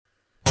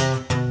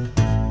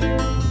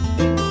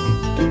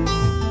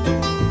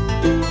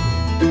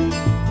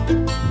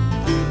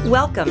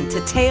Welcome to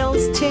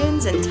Tales,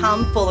 Tunes, and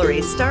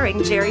Tomfoolery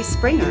starring Jerry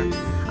Springer,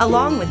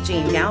 along with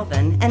Gene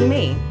Galvin and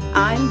me.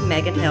 I'm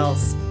Megan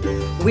Hills.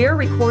 We're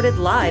recorded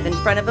live in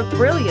front of a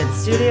brilliant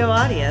studio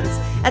audience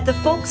at the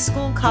Folk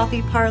School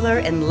Coffee Parlor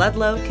in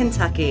Ludlow,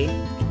 Kentucky.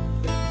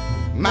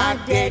 My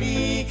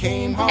daddy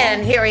came home.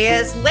 And here he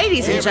is,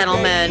 ladies and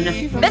gentlemen,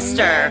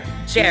 Mr.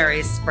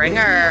 Jerry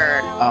Springer.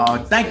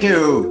 Thank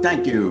you.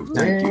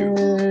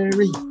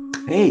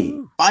 Hey,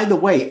 by the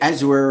way,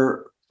 as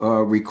we're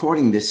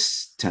recording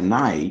this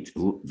tonight,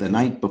 the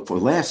night before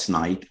last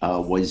night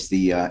was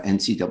the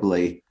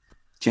NCAA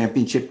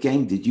championship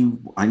game.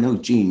 I know,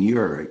 Gene,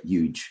 you're a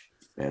huge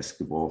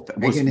basketball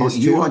fan.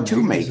 You are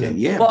too, Megan.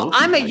 Yeah. Well,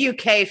 I'm a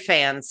UK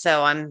fan,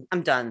 so I'm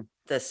done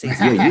this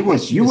season. Yeah,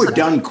 you were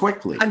done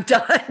quickly. I'm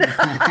done.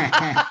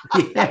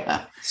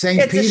 Yeah.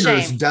 St.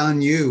 Peter's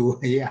done you.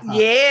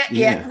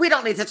 Yeah. We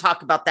don't need to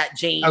talk about that,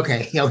 Gene.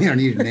 Okay. Yeah, we don't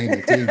need to name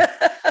the team.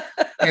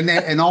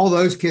 And all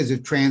those kids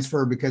have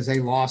transferred because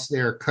they lost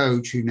their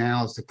coach, who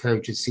now is the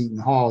coach at Seton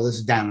Hall. This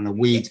is down in the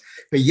weeds.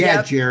 But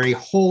yep. Jerry,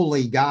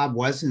 holy God,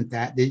 wasn't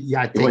that?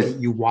 I think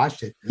you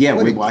watched it. Yeah,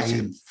 we watched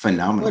it.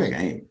 Phenomenal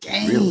game.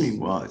 It really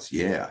was.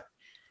 Yeah.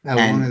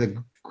 One of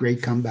the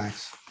great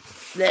comebacks.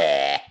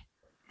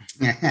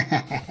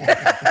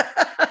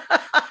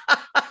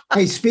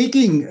 Hey,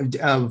 speaking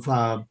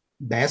of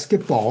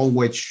basketball,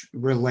 which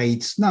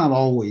relates not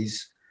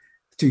always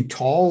to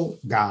tall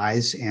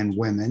guys and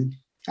women.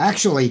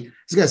 Actually,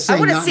 I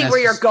want to see where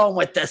you're going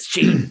with this,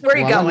 Gene. Where are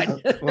you going?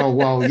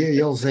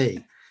 You'll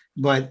see.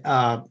 But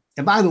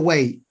and by the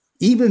way,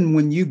 even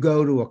when you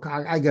go to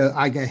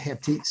I have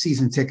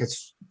season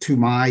tickets to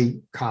my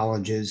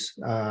college's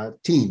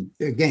team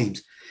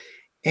games,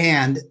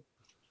 and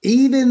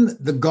even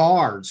the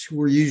guards,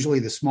 who are usually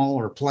the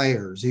smaller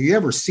players, do you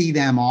ever see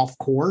them off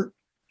court?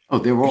 Oh,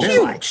 they're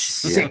like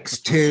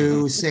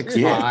 6'2",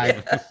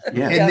 6'5".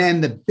 Yeah. And then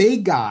the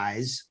big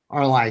guys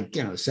are like,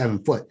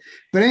 7 foot.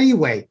 But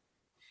anyway,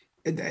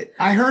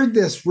 I heard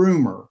this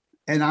rumor,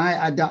 and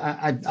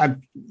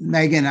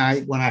Megan,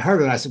 when I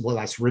heard it, I said, well,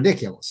 that's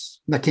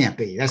ridiculous. That can't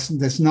be.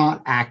 That's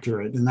not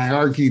accurate. And I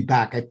argued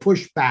back. I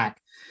pushed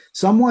back.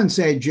 Someone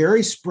said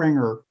Jerry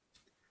Springer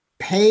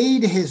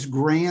paid his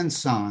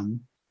grandson,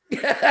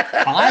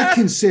 I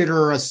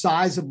consider a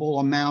sizable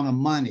amount of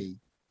money,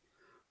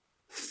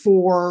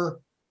 for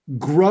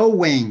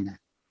merely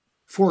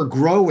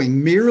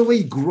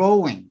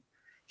growing.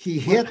 He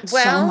hit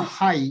some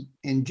height,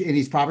 and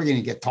he's probably going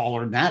to get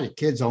taller than that. The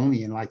kid's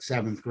only in like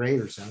 7th grade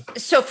or so.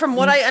 So from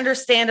what I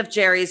understand of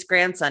Jerry's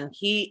grandson,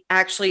 he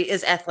actually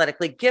is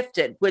athletically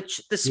gifted,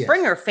 which the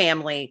Springer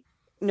family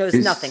knows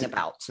nothing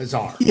about.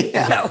 Bizarre.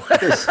 Yeah.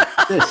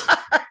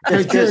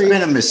 There's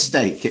been a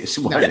mistake. Okay,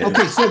 so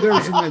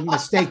there's a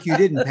mistake. You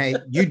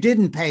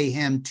didn't pay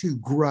him to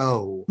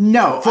grow.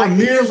 No, for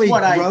merely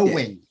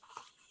growing.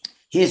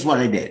 Here's what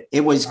I did.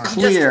 It was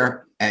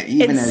clear,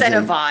 even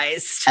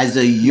incentivized as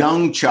a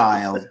young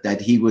child,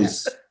 that he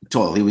was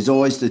tall. He was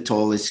always the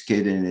tallest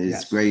kid in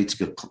his grade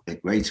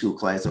school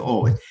class,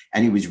 always,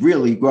 and he was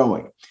really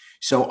growing.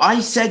 So I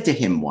said to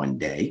him one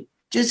day,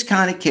 just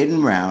kind of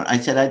kidding around, I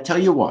said, I tell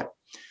you what,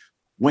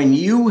 when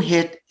you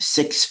hit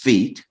 6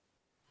 feet,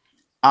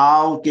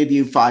 I'll give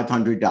you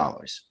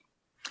 $500.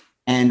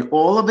 And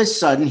all of a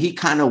sudden, he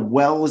kind of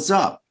wells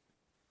up.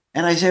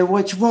 And I say,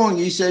 what's wrong?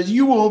 He says,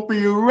 you won't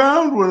be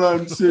around when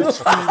I'm 6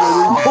 feet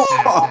anymore.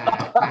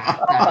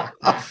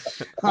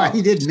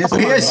 He didn't miss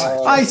it.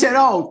 I said,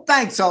 oh,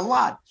 thanks a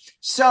lot.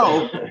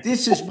 So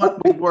this is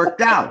what we worked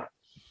out.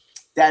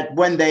 That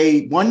one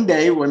day,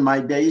 when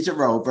my days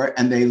are over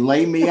and they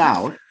lay me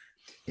out,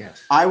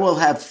 I will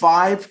have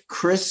 5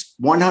 crisp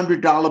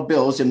 $100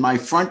 bills in my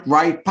front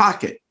right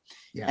pocket.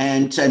 Yeah.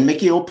 And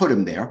Mickey will put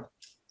them there.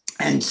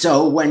 And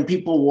so when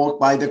people walk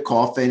by the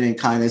coffin and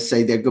kind of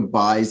say their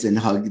goodbyes and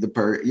hug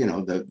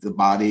the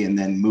body and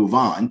then move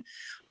on,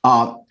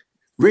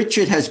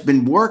 Richard has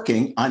been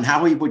working on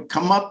how he would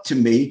come up to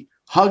me,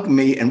 hug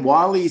me, and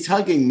while he's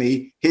hugging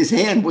me, his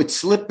hand would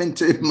slip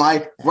into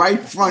my right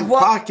front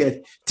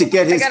pocket to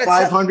get his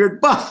 $500.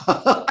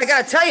 I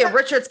got to tell you,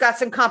 Richard's got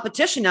some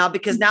competition now,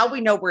 because now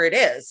we know where it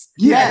is.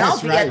 Yeah, and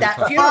I'll be at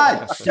that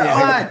funeral.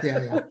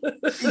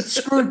 But he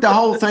screwed the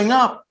whole thing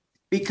up,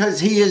 because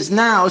he is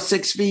now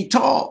 6 feet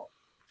tall.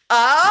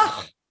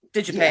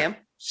 Did you pay him?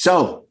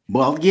 So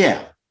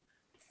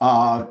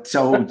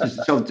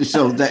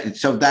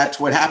that's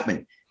what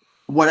happened.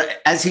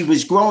 As he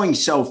was growing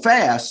so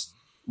fast,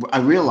 I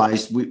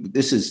realized we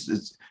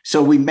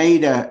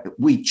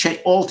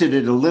altered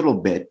it a little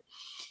bit.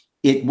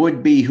 It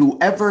would be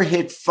whoever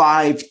hit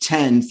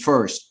 5'10"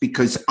 first,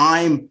 because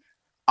I'm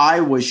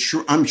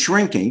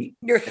shrinking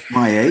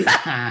my age,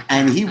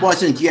 and he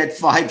wasn't yet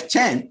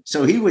 5'10",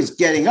 so he was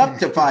getting up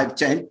to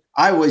 5'10".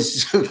 I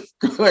was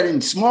getting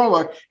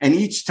smaller, and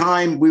each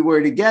time we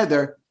were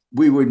together,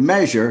 we would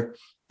measure,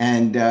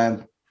 and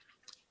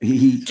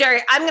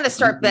Jerry, I'm going to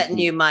start betting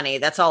you money.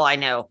 That's all I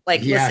know.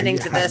 Listening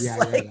to this,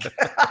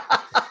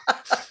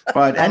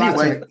 But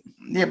anyway,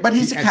 Yeah, but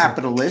he's a That's a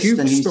capitalist, cute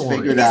and he's story.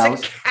 figured He's out.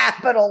 a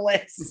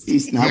capitalist.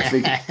 He's not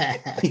figured.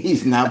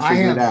 He's not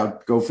figured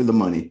out. Go for the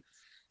money.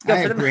 I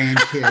have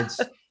grandkids.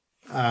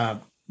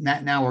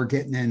 Now we're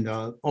getting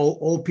into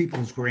old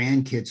people's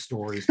grandkid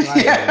stories.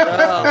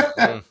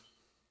 But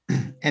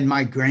and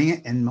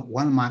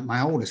one of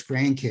my oldest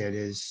grandkid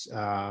is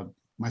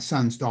my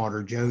son's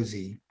daughter,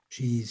 Josie.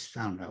 She's,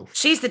 I don't know.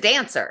 She's the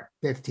dancer.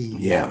 15.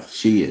 Yeah,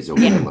 she is a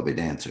whale of a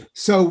dancer.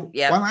 So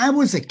when I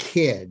was a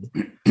kid,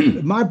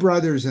 my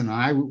brothers and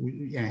I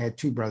had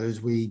two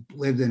brothers. We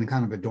lived in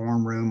kind of a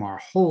dorm room our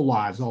whole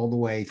lives, all the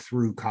way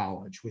through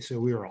college. So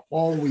we were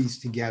always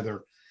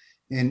together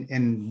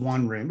in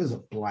one room. It was a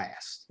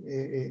blast.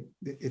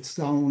 It's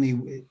the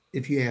only,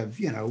 if you have,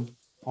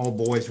 all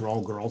boys or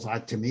all girls,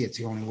 to me, it's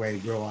the only way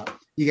to grow up.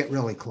 You get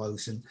really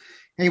close. And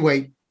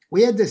anyway,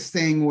 we had this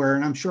thing where,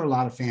 and I'm sure a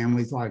lot of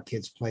families, a lot of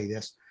kids play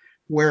this,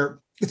 where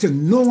it's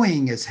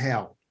annoying as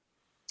hell,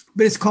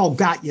 but it's called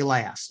Got You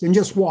Last. And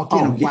just walk in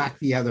and whack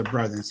the other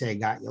brother and say,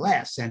 Got You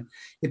Last. And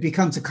it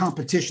becomes a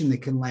competition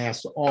that can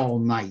last all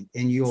night.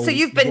 And so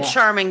you've been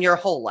charming your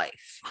whole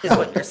life, is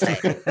what you're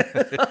saying.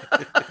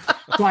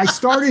 So I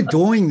started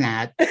doing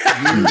that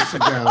years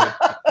ago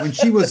when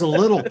she was a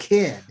little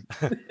kid.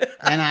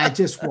 And I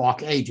just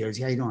walk, hey,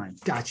 Josie, how you doing?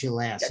 Got You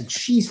Last. And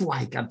she's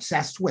like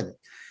obsessed with it.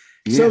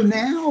 Yeah. So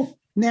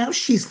now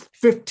she's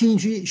 15.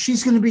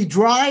 She's going to be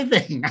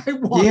driving. I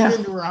walked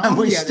into her home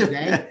the other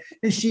day,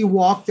 and she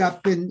walked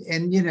up and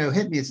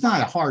hit me. It's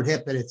not a hard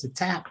hit, but it's a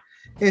tap.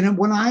 And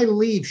when I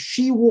leave,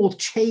 she will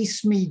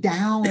chase me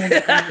down. Hey,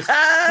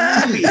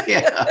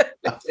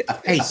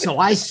 so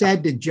I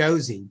said to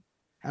Josie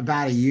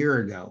about a year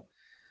ago,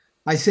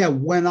 I said,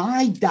 when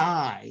I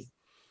die,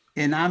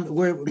 and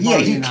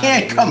you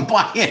can't come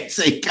by and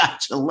say,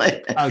 Got You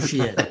Last. Oh, she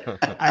is.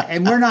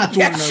 And we're not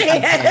doing she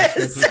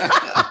is.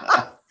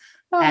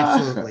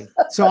 Absolutely.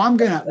 So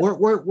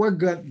we're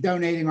good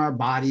donating our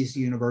bodies to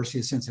the University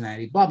of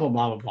Cincinnati, blah, blah,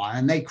 blah, blah, blah.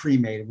 And they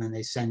cremate them and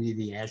they send you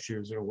the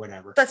ashes or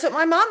whatever. That's what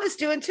my mom is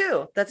doing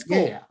too. That's cool.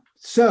 Yeah.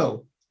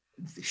 So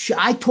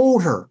I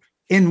told her,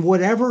 in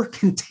whatever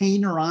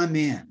container I'm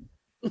in,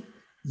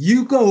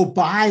 you go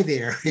by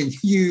there and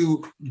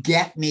you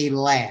get me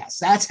last.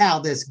 That's how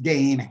this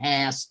game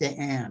has to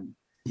end.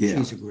 Yeah.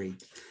 She's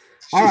agreed.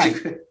 All right.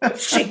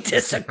 She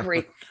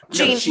disagreed.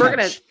 Gene, we're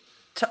going to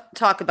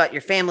talk about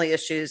your family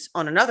issues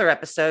on another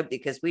episode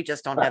because we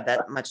just don't have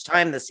that much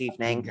time this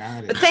evening.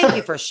 But thank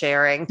you for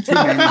sharing. Too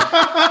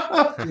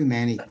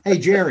many. Hey,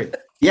 Jerry.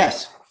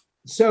 Yes.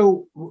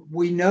 So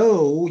we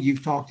know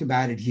you've talked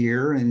about it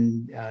here,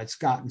 and it's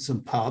gotten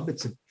some pub.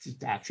 It's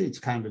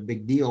kind of a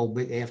big deal.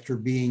 But after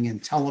being in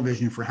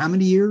television for how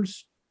many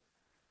years?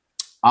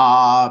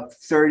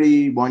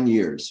 31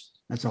 years.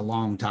 That's a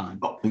long time.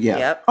 Oh, yeah.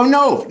 Yep. Oh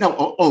no.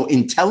 Oh,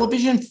 in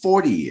television,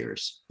 40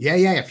 years. Yeah.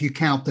 If you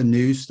count the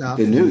news stuff.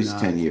 The news,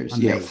 10 years.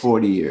 Amazing. Yeah,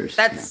 40 years.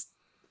 That's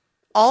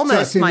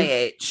almost my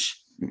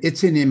age.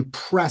 It's an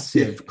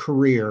impressive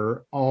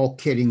career. All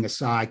kidding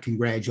aside,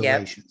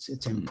 congratulations. Yep.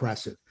 It's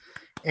impressive.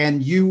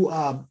 And you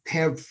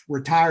have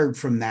retired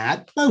from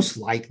that, most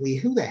likely.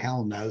 Who the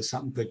hell knows?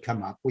 Something could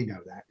come up. We know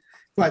that.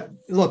 But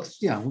look,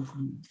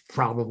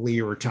 probably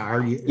you're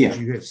retired. As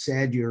you have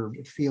said, you're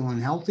feeling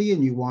healthy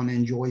and you want to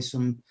enjoy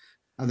some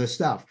other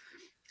stuff.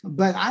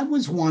 But I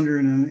was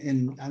wondering,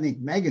 and I think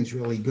Megan's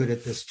really good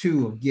at this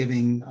too, of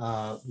giving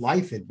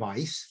life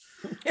advice.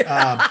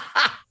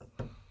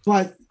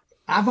 But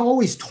I've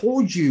always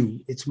told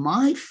you, it's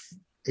my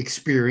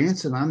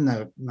experience, and I'm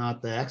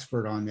not the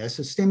expert on this,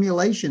 a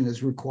stimulation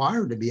is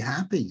required to be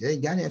happy. You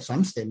got to have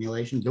some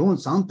stimulation, doing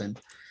something.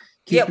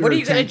 What are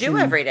you going to do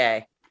every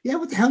day? Yeah,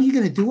 what the hell are you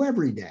going to do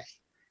every day?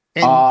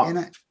 What are you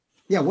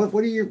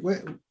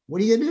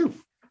going to do?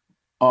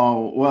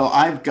 Oh, well,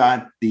 I've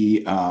got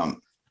the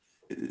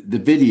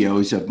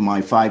videos of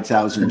my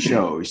 5,000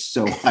 shows,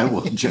 so I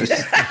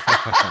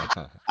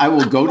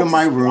will go to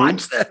my room.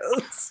 Watch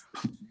those.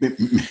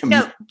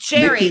 No,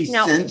 Jerry. Mickey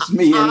sends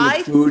me in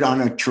the food on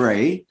a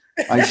tray.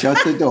 I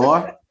shut the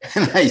door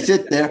and I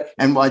sit there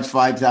and watch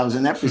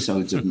 5,000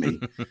 episodes of me.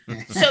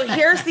 So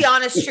here's the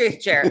honest truth,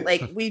 Jared.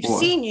 Like, we've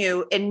seen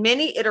you in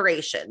many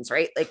iterations,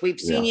 right? Like, we've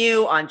seen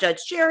you on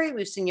Judge Jerry.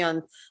 We've seen you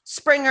on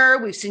Springer.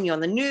 We've seen you on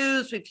the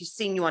news. We've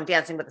seen you on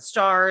Dancing with the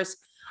Stars.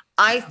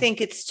 I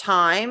think it's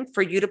time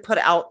for you to put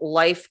out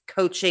life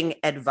coaching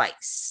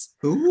advice.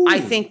 Ooh, I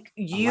think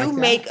you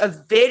make a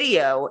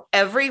video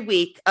every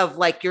week of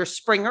like your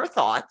Springer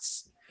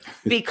thoughts.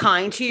 Be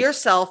kind to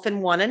yourself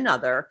and one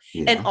another.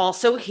 Yeah. And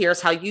also, here's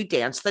how you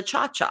dance the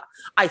cha-cha.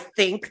 I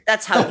think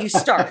that's how you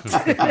start.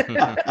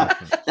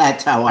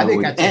 That's how I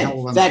would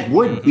end. That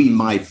would be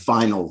my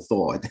final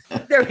thought.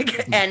 There we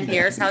go. And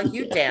here's how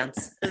you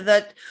dance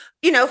the,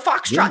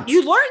 foxtrot. Yeah.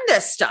 You learn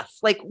this stuff.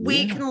 Like,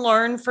 we can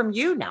learn from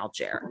you now,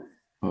 Jared.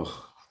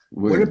 Oh,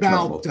 we're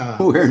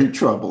in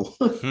trouble.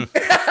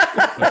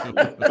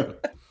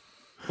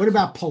 What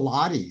about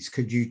Pilates?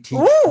 Could you teach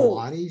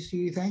Pilates, do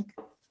you think?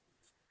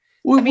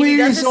 Well,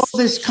 where is all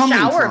this coming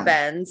shower from?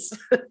 Bends.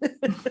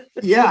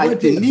 Yeah,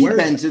 the knee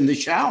bends in the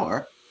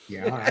shower.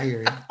 Yeah, I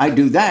hear you. I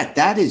do that.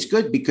 That is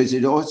good because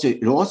it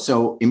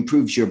also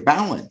improves your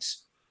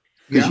balance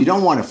because you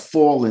don't want to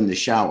fall in the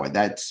shower.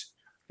 That's,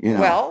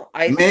 Well,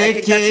 I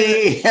Mickey,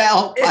 think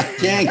help! I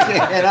can't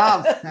get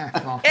up.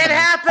 it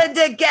happened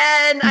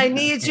again. I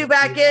need you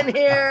back in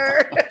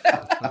here.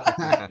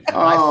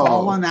 I've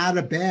fallen out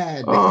of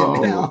bed.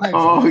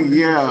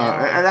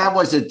 Yeah, that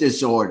was a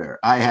disorder.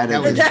 I had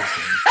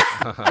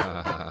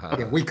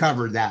Yeah, we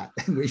covered that.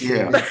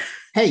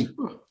 Hey,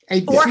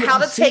 or how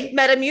to take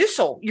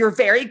Metamucil. You're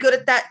very good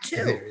at that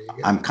too.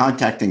 I'm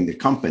contacting the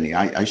company.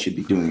 I should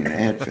be doing an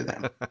ad for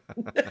them.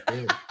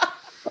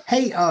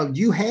 Hey,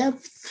 you have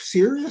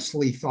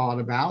seriously thought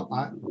about,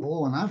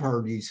 and I've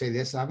heard you say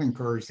this, I've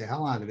encouraged the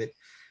hell out of it,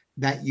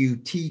 that you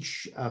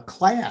teach a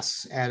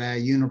class at a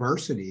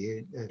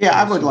university. Yeah,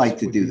 I would like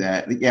to do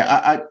that. Yeah,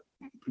 I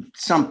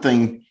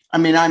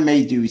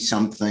may do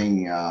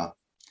something, I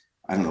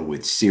don't know,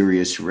 with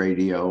Sirius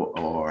Radio,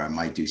 or I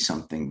might do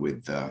something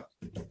with...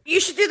 you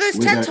should do those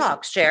TED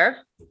Talks, Jer.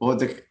 Or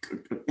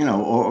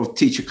or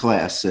teach a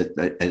class at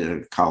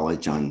a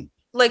college on...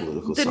 like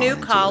the new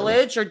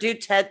college, or do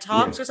TED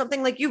Talks or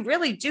something. Like, you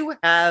really do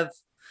have,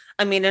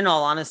 in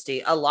all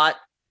honesty, a lot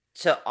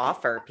to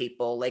offer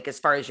people, like, as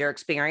far as your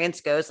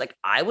experience goes. Like,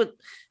 I've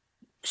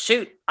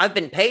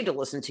been paid to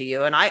listen to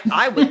you, and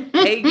I would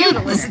pay you to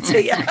listen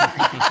to you.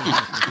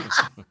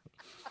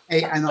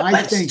 Hey, and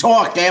Let's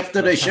talk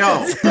after the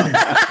show.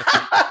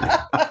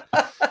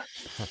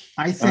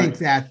 I think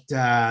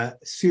that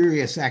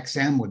Sirius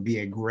XM would be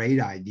a great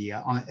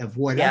idea of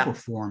whatever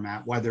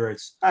format, whether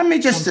it's...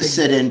 just to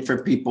sit in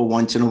for people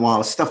once in a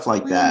while, stuff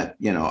like that.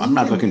 I'm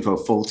not looking for a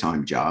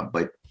full-time job,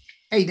 but...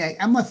 Hey,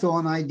 I'm going to throw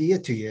an idea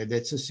to you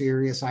that's a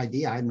serious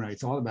idea. I hadn't really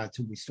thought about it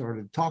until we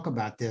started to talk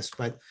about this,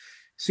 but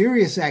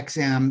Sirius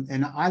XM,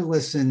 and I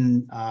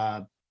listen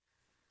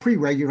pretty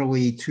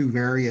regularly to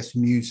various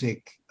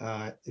music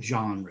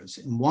genres.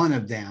 And one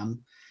of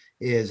them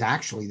is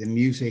actually the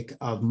music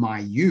of my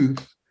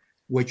youth,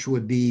 which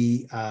would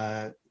be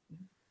 50s,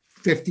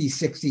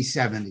 60s,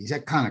 70s.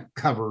 That kind of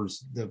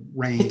covers the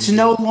range. It's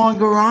no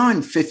longer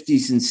on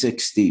 50s and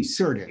 60s.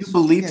 Sure it is. You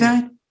believe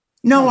that?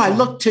 No, I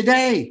looked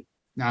today.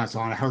 No, it's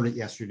on. I heard it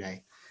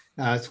yesterday.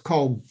 It's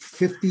called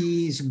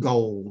 50s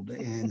Gold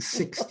and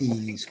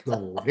 60s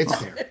Gold. It's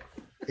there.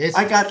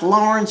 I got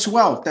Lawrence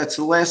Welk. That's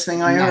the last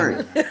thing I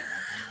heard.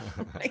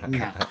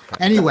 No.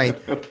 Anyway.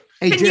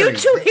 Hey, Can Jerry, you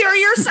two hear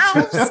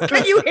yourselves?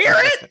 Can you hear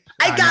it?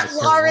 I got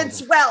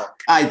Lawrence Welk.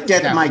 I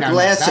get my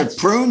glass of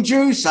prune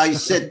juice. I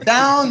sit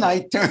down.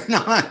 I turn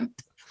on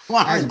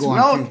Lawrence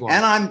Welk,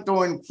 and I'm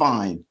doing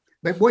fine.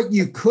 But what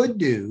you could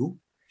do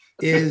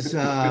is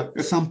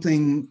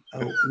something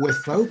with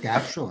folk,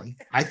 actually,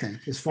 I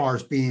think, as far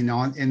as being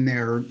in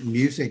their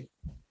music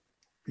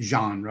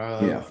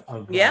genre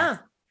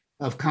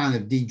of kind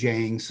of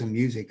DJing some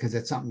music, because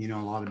it's something you know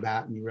a lot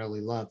about and you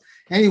really love.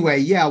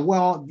 Anyway,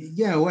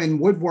 and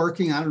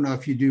woodworking. I don't know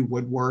if you do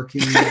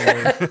woodworking.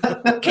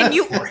 Can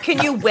you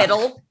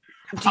whittle?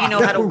 Do you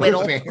know how to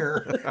whittle?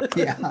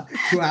 Yeah,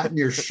 go out in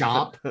your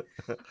shop.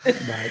 But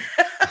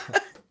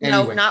anyway.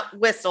 No, not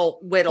whistle,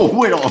 whittle.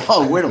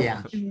 Whittle.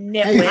 Yeah.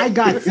 Hey, I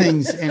got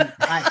things, and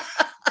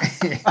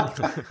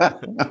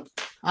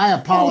I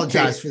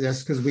apologize for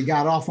this because we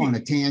got off on a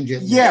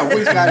tangent. Yeah,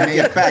 we got to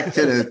get back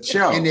to the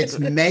show. And it's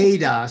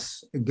made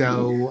us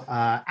go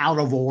out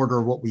of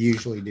order what we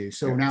usually do.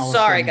 So now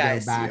sorry,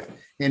 guys, go back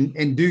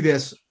and do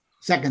this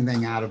second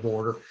thing out of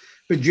order.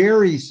 But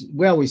Jerry's,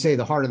 we say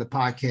the heart of the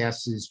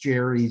podcast is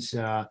Jerry's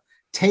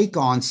take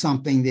on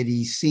something that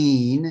he's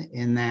seen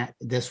in that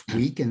this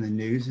week in the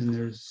news. And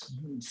there's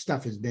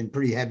stuff has been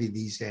pretty heavy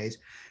these days.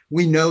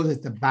 We know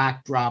that the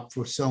backdrop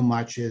for so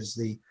much is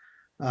the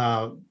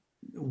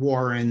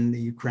war in the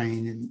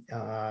Ukraine.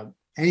 And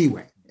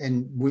anyway,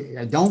 and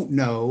I don't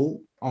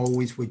know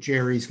always what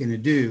Jerry's going to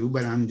do,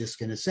 but I'm just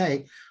going to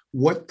say,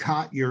 what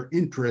caught your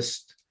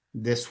interest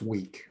this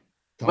week?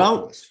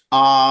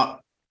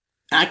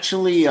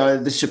 Actually,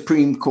 the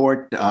Supreme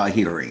Court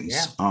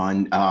hearings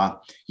on,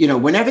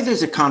 whenever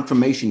there's a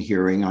confirmation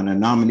hearing on a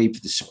nominee for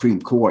the Supreme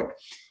Court,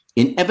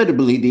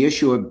 inevitably the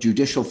issue of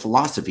judicial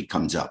philosophy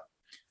comes up.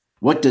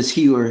 What does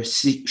he or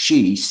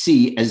she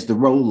see as the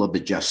role of a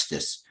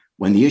justice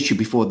when the issue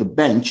before the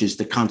bench is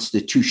the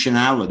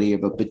constitutionality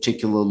of a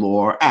particular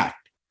law or act?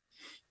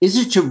 Is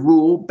it to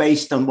rule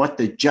based on what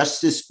the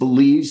justice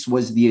believes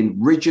was the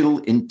original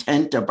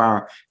intent of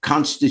our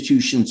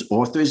Constitution's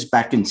authors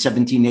back in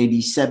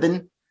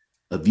 1787,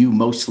 a view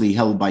mostly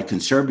held by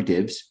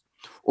conservatives?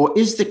 Or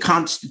is the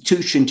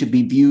Constitution to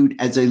be viewed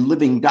as a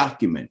living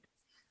document,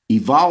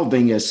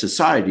 evolving as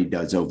society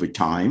does over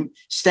time,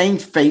 staying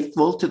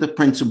faithful to the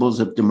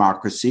principles of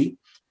democracy,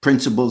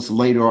 principles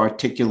later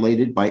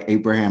articulated by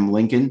Abraham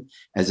Lincoln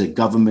as a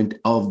government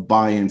of,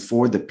 by, and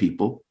for the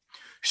people,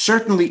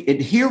 certainly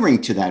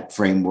adhering to that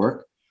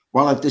framework,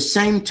 while at the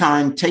same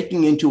time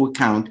taking into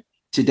account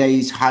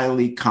today's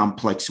highly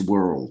complex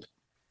world?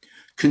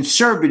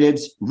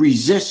 Conservatives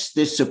resist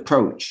this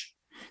approach.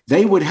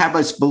 They would have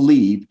us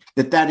believe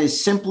that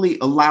is simply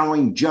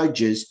allowing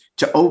judges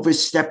to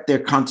overstep their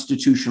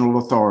constitutional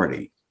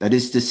authority. that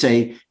is to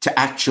say, to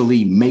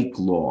actually make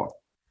law.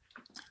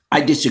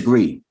 I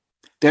disagree.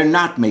 They're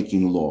not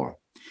making law.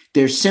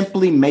 They're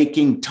simply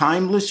making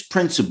timeless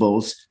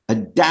principles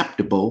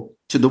adaptable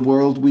to the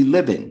world we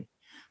live in,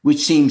 which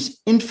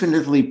seems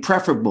infinitely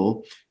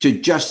preferable to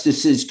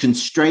justices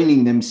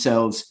constraining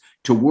themselves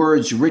to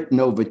words written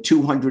over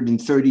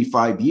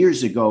 235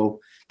 years ago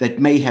that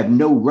may have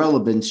no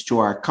relevance to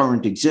our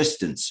current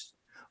existence,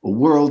 a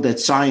world that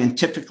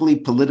scientifically,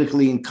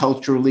 politically, and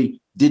culturally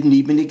didn't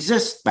even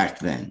exist back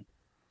then.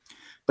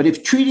 But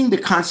if treating the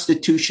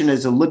Constitution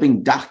as a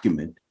living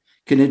document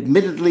can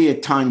admittedly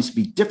at times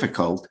be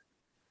difficult,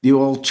 the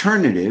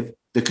alternative,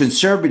 the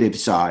conservative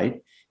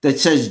side, that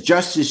says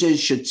justices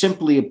should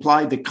simply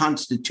apply the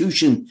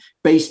Constitution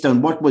based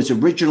on what was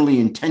originally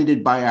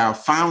intended by our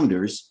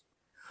founders,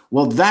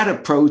 well, that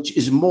approach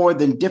is more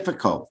than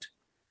difficult.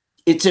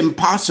 It's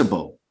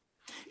impossible.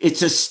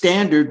 It's a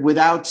standard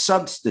without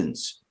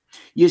substance.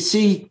 You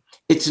see,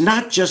 it's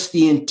not just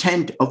the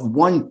intent of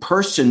one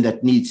person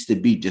that needs to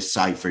be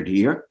deciphered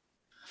here.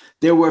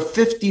 There were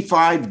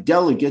 55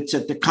 delegates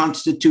at the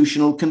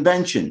Constitutional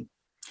Convention,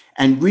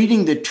 and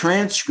reading the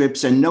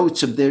transcripts and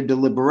notes of their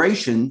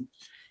deliberation,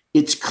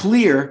 it's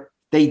clear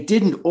they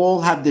didn't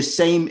all have the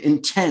same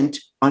intent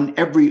on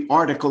every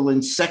article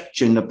and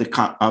section of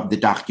the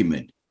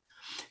document.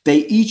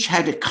 They each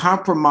had to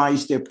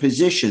compromise their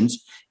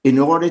positions in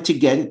order to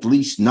get at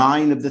least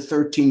 9 of the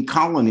 13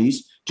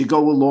 colonies to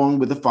go along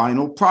with the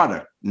final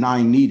product,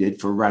 9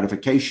 needed for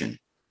ratification.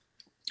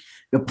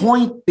 The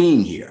point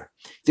being here,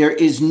 there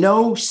is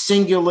no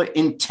singular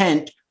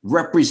intent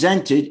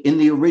represented in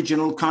the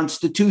original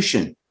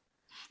Constitution,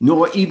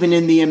 nor even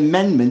in the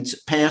amendments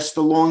passed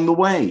along the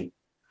way.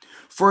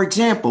 For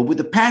example, with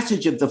the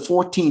passage of the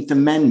 14th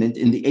Amendment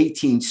in the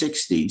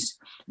 1860s,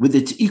 with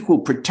its equal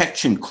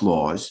protection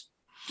clause,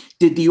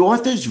 did the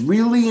authors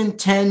really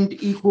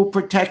intend equal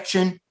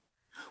protection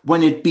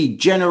when it be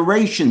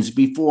generations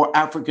before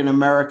African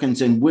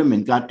Americans and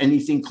women got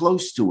anything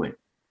close to it?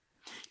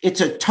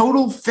 It's a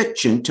total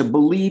fiction to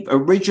believe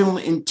original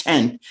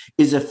intent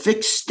is a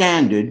fixed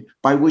standard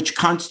by which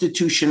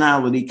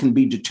constitutionality can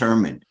be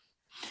determined.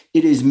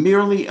 It is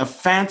merely a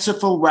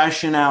fanciful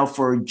rationale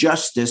for a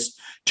justice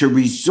to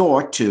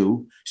resort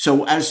to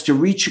so as to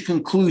reach a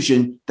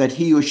conclusion that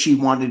he or she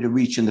wanted to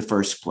reach in the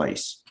first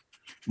place.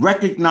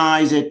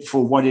 Recognize it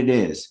for what it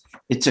is.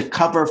 It's a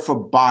cover for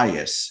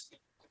bias.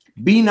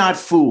 Be not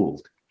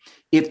fooled.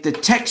 If the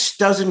text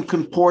doesn't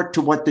comport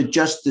to what the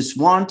justice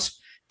wants,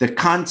 the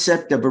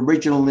concept of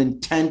original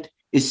intent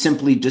is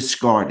simply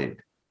discarded.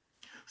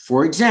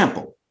 For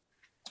example,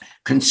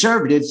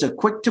 conservatives are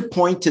quick to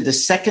point to the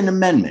Second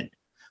Amendment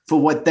for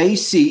what they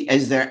see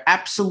as their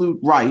absolute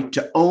right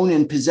to own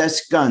and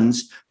possess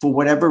guns for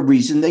whatever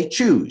reason they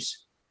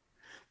choose.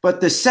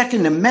 But the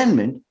Second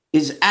Amendment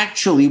is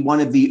actually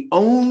one of the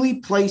only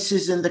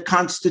places in the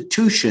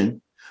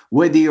Constitution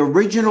where the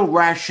original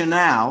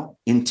rationale,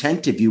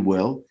 intent if you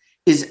will,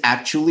 is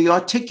actually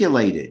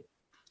articulated.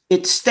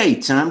 It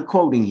states, and I'm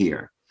quoting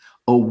here,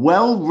 a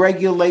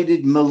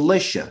well-regulated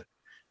militia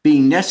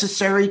being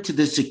necessary to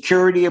the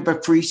security of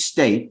a free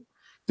state,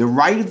 the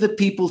right of the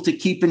people to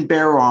keep and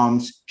bear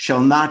arms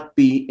shall not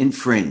be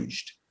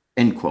infringed,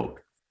 end quote.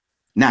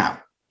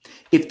 Now,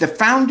 if the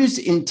founders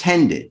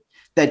intended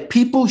that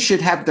people should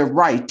have the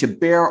right to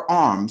bear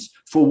arms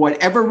for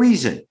whatever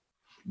reason,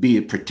 be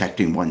it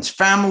protecting one's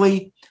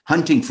family,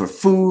 hunting for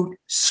food,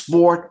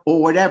 sport,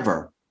 or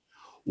whatever,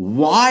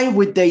 why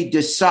would they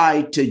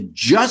decide to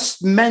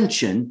just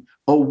mention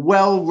a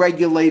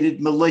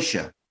well-regulated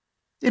militia?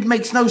 It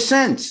makes no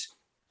sense.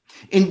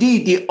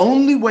 Indeed, the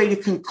only way to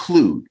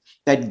conclude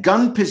that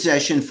gun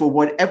possession for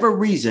whatever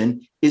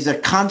reason is a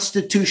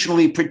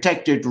constitutionally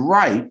protected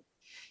right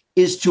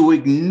is to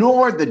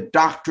ignore the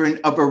doctrine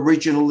of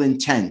original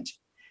intent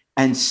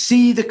and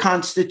see the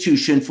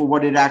Constitution for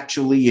what it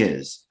actually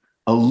is,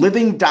 a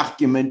living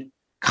document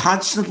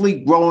constantly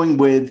growing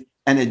with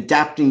and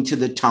adapting to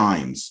the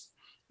times.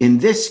 In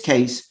this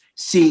case,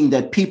 seeing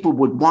that people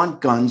would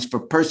want guns for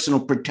personal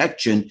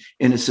protection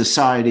in a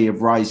society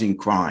of rising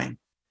crime.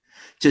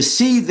 To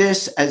see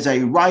this as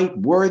a right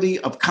worthy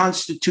of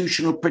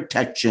constitutional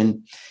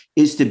protection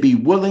is to be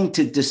willing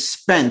to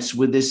dispense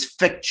with this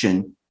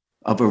fiction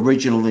of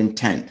original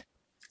intent.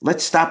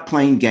 Let's stop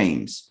playing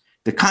games.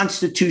 The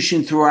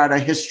Constitution throughout our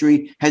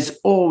history has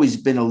always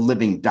been a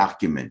living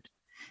document.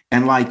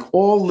 And like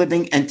all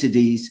living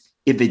entities,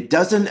 if it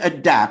doesn't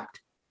adapt,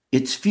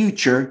 its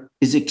future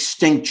is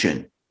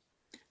extinction.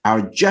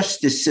 Our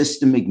justice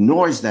system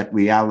ignores that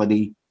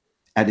reality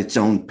at its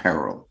own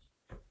peril.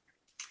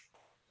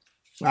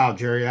 Wow,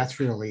 Jerry, that's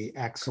really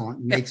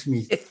excellent. Makes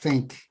me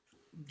think.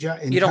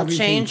 You don't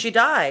change, you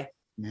die.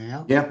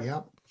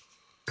 Yeah.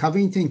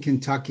 Covington,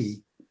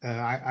 Kentucky.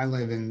 I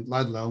live in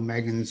Ludlow.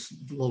 Megan's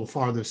a little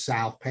farther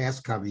south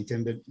past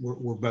Covington, but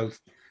we're both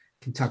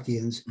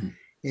Kentuckians. Mm-hmm.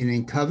 And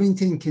in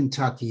Covington,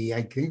 Kentucky,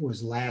 I think it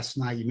was last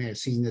night, you may have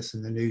seen this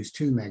in the news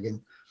too,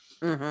 Megan.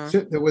 Mm-hmm.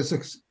 So there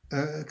was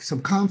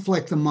some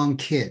conflict among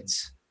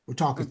kids. We're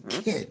talking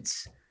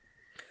kids.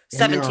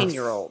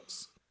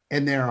 17-year-olds.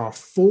 And there are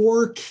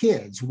 4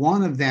 kids.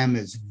 One of them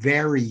is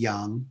very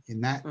young,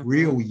 and that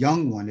real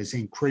young one is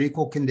in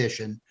critical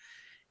condition.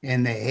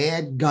 And they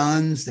had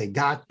guns, they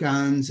got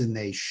guns, and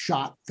they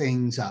shot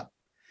things up.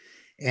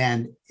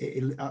 And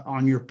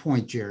on your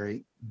point,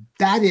 Jerry,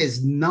 that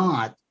is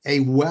not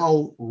a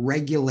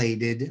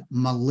well-regulated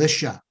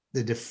militia,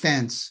 the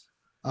defense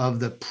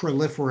of the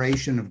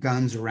proliferation of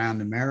guns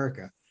around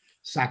America.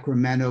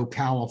 Sacramento,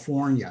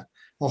 California.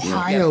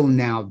 Ohio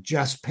now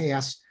just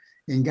passed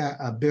and got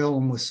a bill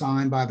and was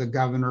signed by the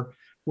governor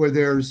where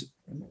there's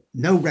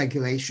no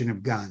regulation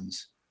of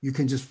guns. You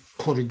can just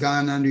put a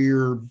gun under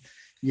your,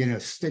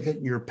 stick it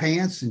in your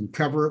pants and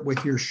cover it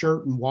with your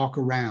shirt and walk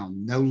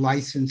around. No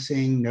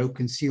licensing, no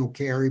concealed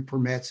carry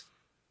permits.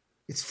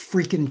 It's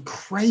freaking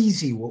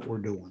crazy what we're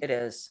doing. It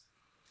is.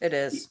 It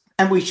is.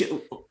 And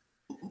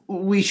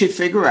we should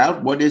figure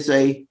out what is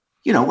we're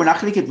not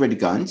going to get rid of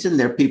guns, and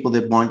there are people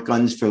that want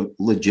guns for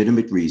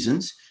legitimate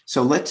reasons.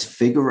 So let's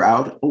figure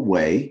out a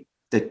way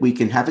that we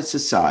can have a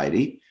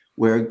society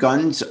where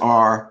guns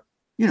are,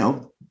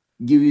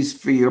 used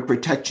for your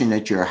protection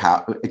at your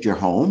house, at your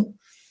home.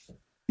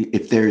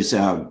 If there's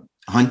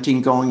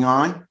hunting going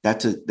on,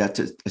 that's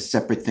a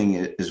separate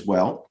thing as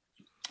well.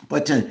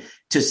 But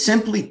to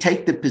simply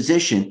take the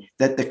position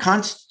that the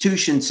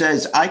Constitution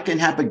says I can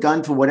have a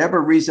gun for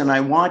whatever reason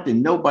I want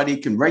and nobody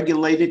can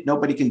regulate it,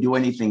 nobody can do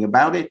anything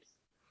about it,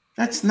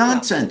 that's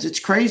nonsense. It's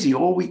crazy.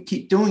 All we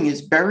keep doing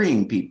is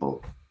burying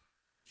people.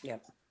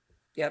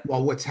 Yep.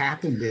 Well, what's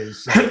happened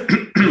is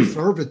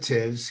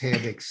conservatives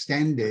have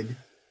extended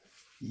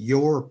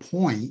your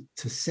point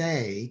to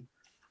say,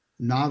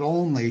 not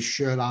only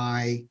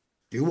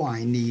do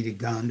I need a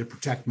gun to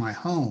protect my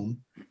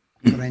home,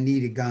 but I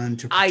need a gun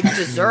to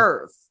protect me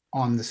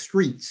on the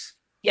streets.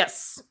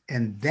 Yes.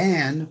 And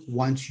then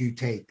once you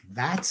take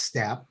that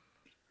step,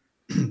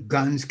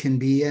 guns can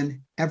be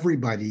in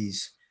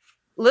everybody's.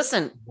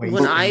 Listen,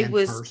 when I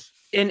was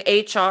in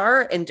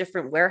HR and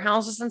different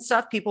warehouses and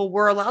stuff, people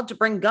were allowed to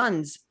bring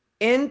guns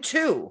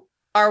into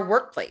our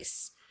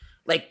workplace.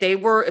 Like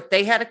if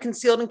they had a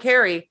concealed and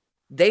carry,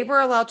 they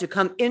were allowed to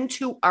come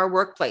into our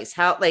workplace.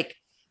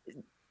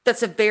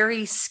 That's a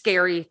very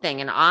scary thing.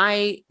 And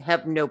I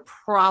have no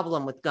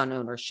problem with gun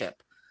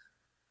ownership,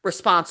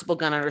 responsible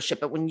gun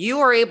ownership. But when you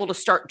are able to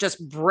start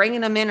just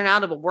bringing them in and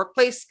out of a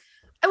workplace,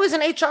 I was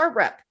an HR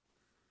rep.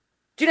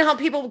 Do you know how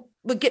people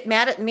would get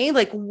mad at me?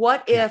 Like,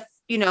 what if,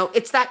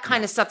 it's that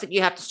kind of stuff that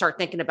you have to start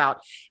thinking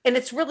about. And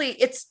it's really,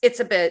 it's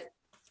a bit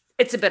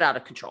out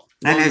of control,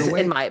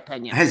 in my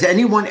opinion. Has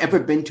anyone ever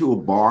been to a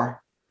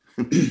bar?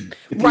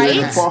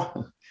 Right.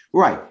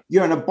 Right.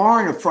 You're in a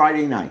bar on a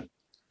Friday night.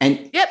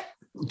 And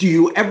do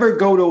you ever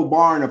go to a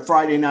bar on a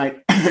Friday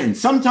night and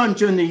sometime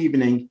during the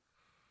evening,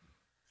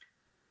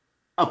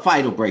 a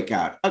fight will break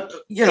out?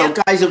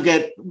 Guys will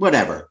get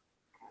whatever.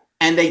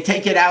 And they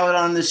take it out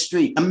on the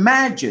street.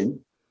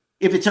 Imagine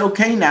if it's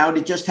okay now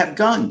to just have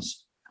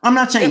guns. I'm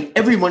not saying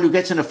everyone who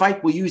gets in a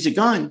fight will use a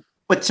gun,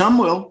 but some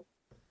will.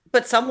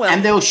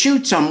 And they'll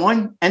shoot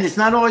someone, and it's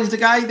not always the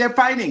guy they're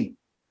fighting.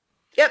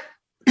 Yep.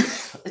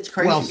 It's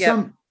crazy.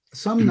 Well,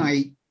 some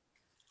night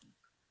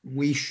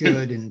we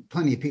should, and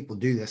plenty of people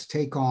do this,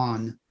 take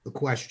on the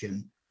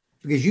question,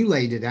 because you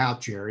laid it out,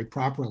 Jerry,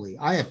 properly.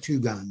 I have 2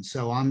 guns,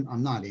 so I'm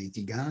not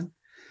anti-gun.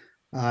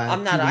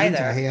 I'm not either.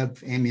 I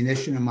have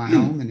ammunition in my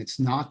home, and it's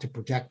not to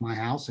protect my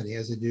house. It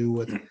has to do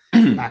with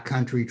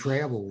backcountry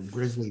travel,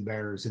 grizzly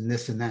bears, and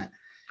this and that.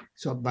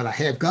 So, but I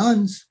have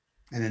guns,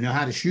 and I know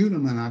how to shoot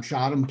them, and I've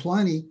shot them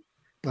plenty.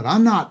 But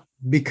I'm not,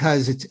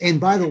 because it's. And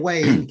by the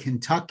way, in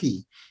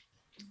Kentucky,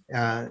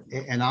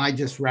 and I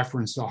just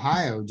referenced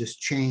Ohio,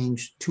 just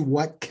changed to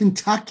what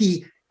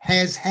Kentucky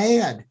has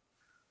had.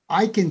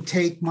 I can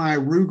take my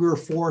Ruger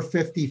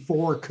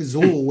 454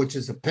 Cazul, which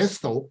is a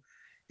pistol,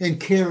 and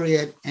carry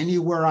it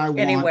anywhere I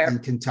want in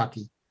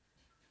Kentucky.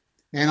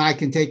 And I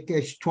can take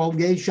a 12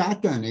 gauge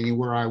shotgun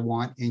anywhere I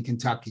want in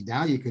Kentucky.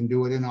 Now you can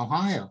do it in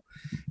Ohio.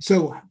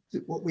 So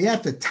what we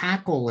have to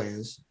tackle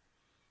is,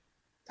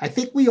 I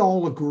think we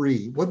all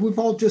agree, what we've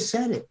all just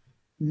said it.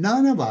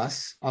 None of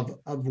us of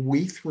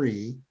we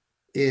 3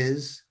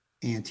 is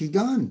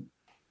anti-gun.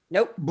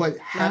 Nope. But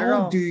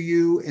how do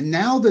you, and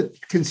now that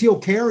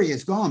concealed carry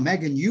is gone,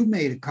 Megan, you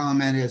made a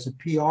comment as a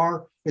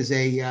PR, as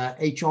a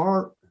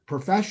HR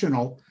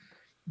professional,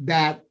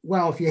 that,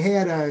 well, if you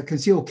had a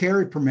concealed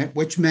carry permit,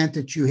 which meant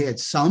that you had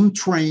some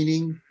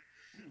training,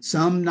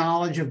 some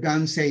knowledge of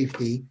gun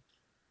safety,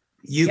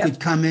 you could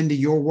come into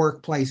your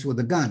workplace with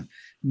a gun.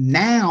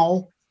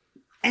 Now,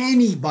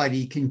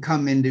 anybody can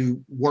come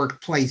into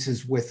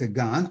workplaces with a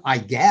gun, I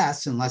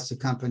guess, unless the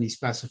company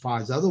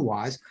specifies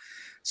otherwise.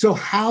 So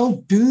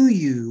how do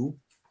you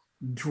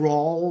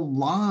draw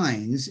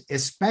lines,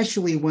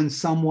 especially when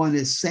someone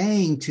is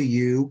saying to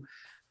you,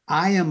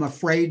 I am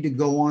afraid to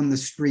go on the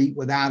street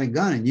without a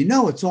gun? And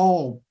it's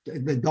all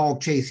the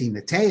dog chasing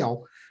the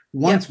tail,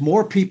 once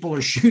more people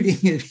are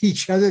shooting at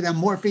each other, then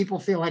more people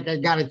feel like I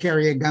got to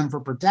carry a gun for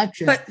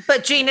protection.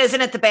 But Gene, isn't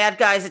it the bad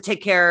guys that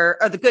take care,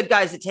 or the good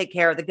guys that take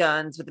care of the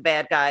guns with the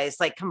bad guys?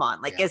 Like, come on,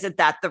 like, isn't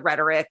that the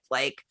rhetoric?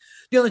 Like,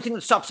 the only thing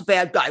that stops a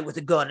bad guy with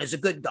a gun is a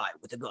good guy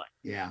with a gun.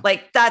 Yeah,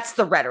 like that's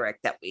the rhetoric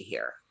that we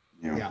hear.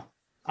 Yeah.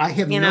 I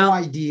have no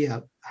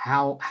idea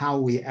how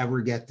we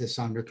ever get this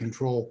under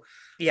control.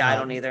 Yeah, I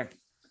don't either.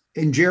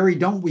 And Jerry,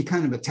 don't we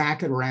kind of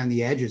attack it around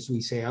the edges?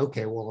 We say,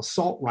 okay, well,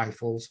 assault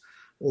rifles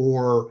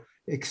or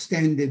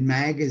extended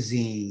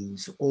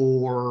magazines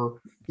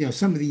or,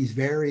 some of these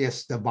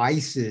various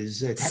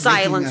devices.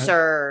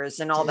 Silencers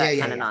and all that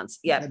kind of nonsense.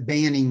 Yeah.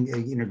 Banning,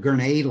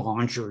 grenade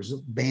launchers,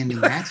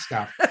 banning that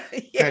stuff.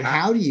 But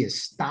how do you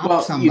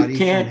stop somebody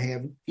from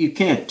having... You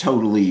can't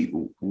totally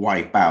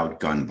wipe out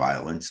gun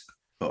violence,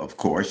 of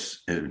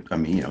course. I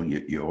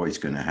mean, you're always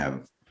going to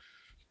have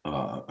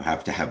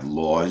to have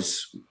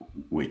laws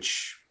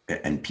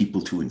and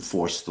people to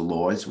enforce the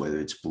laws, whether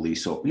it's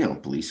police or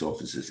police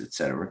officers,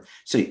 etc.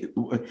 So,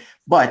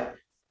 but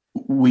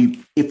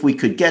if we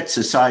could get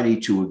society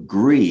to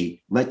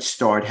agree, let's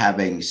start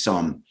having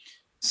some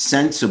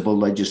sensible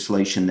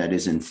legislation that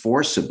is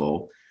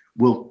enforceable.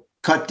 We'll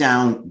cut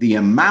down the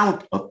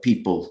amount of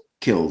people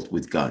killed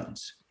with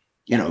guns.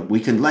 We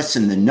can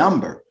lessen the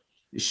number.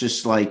 It's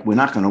just like we're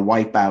not going to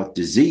wipe out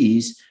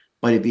disease,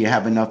 but if you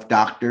have enough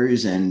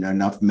doctors and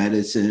enough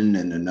medicine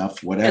and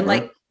enough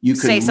whatever, you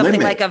can say something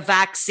limit. Like a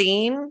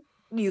vaccine,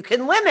 you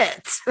can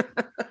limit.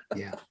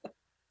 Yeah.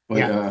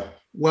 But,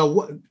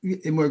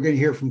 and we're going to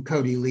hear from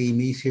Cody Lee.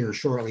 Meese here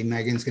shortly.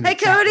 Megan's going to. Hey,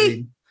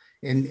 Cody.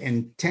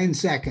 In 10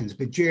 seconds.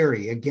 But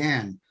Jerry,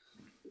 again,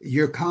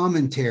 your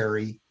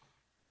commentary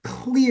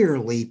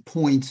clearly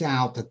points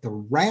out that the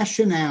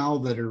rationale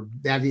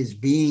that is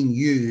being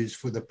used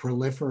for the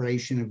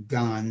proliferation of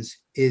guns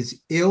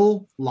is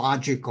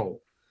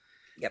illogical.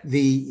 Yep.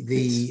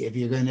 If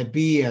you're going to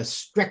be a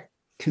strict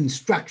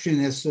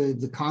constructionist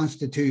of the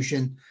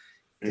Constitution,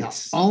 the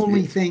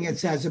only thing it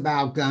says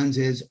about guns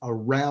is a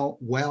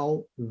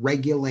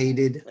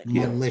well-regulated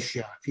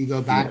militia. If you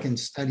go back and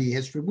study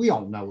history, we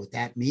all know what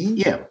that means.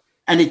 Yeah,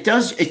 and it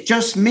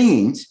just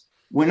means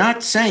we're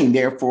not saying,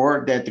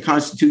 therefore, that the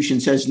Constitution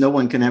says no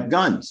one can have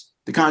guns.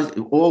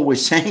 All we're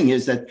saying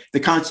is that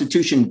the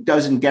Constitution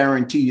doesn't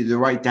guarantee you the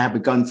right to have a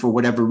gun for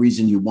whatever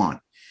reason you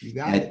want. You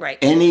got it. Right.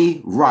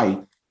 Any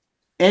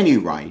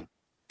right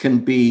can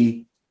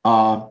be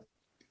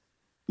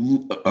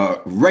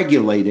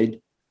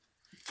regulated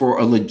for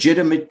a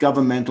legitimate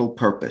governmental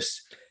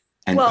purpose.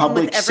 And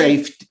public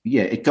safety,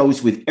 it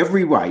goes with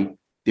every right.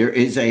 There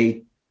is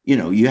you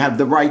have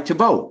the right to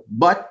vote,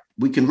 but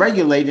we can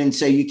regulate it and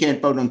say you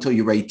can't vote until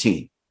you're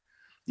 18.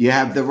 You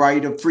have the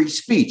right of free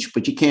speech,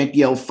 but you can't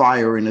yell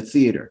fire in a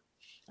theater.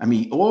 I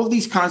mean, all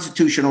these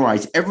constitutional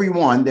rights, every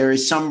one, there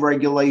is some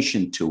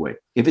regulation to it.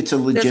 If it's a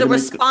legitimate... There's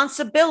a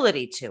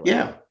responsibility to it.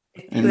 Yeah.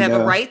 If you have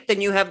a right,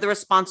 then you have the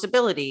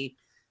responsibility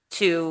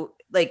to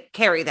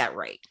carry that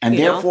right. And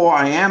therefore,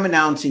 I am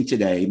announcing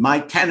today my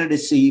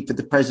candidacy for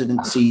the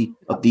presidency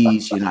of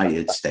these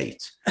United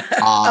States.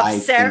 I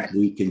think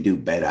we can do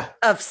better.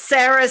 Of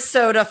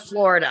Sarasota,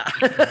 Florida.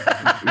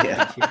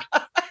 Yeah.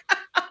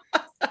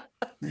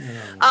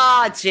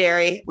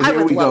 Jerry. Well,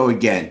 here we go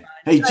again.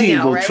 Hey,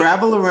 Gene, we'll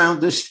travel around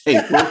the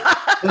state.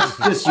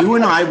 Just you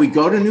and I, we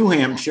go to New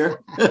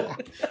Hampshire.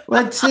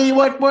 Let's see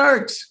what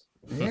works.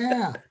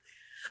 Yeah.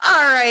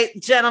 All right,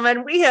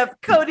 gentlemen, we have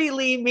Cody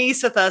Lee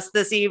Meese with us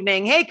this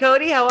evening. Hey,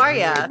 Cody, how are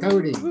you? Hey,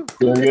 Cody.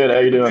 Doing good. How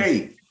you doing?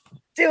 Hey.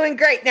 Doing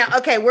great. Now,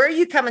 okay, where are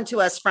you coming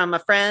to us from, my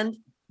friend?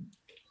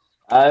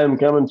 I am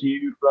coming to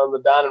you from the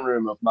dining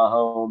room of my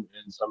home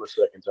in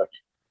Somerset, Kentucky.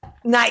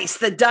 Nice.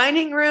 The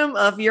dining room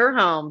of your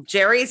home.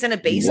 Jerry's in a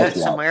basement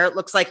somewhere. It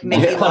looks like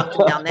Mickey locked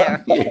him down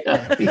there.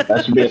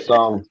 That should be a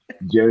song.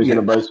 Jerry's in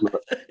a basement.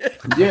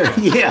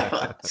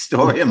 Yeah.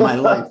 Story of my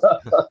life.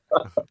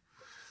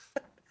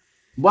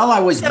 Well, I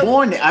was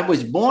born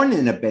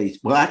in a base.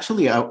 Well,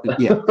 actually,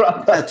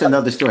 that's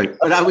another story.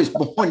 But I was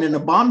born in a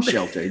bomb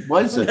shelter. It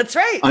was that's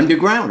right.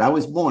 Underground. I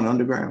was born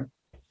underground.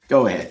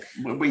 Go ahead.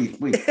 We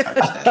touched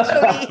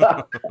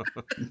that.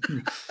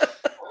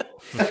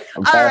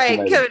 All right,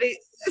 Cody.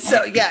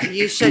 So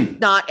you should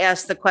not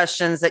ask the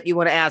questions that you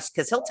want to ask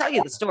because he'll tell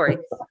you the story.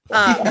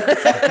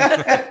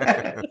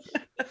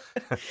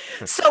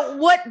 So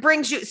what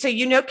brings you? So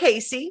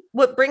Casey.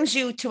 What brings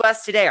you to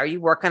us today? Are you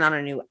working on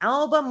a new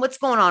album? What's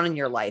going on in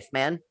your life,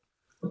 man?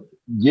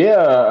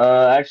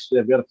 Yeah, actually,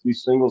 I've got a few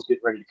singles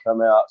getting ready to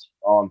come out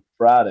on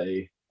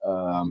Friday.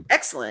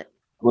 Excellent.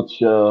 Which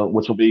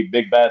will be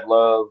Big Bad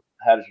Love,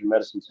 How Does Your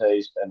Medicine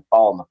Taste, and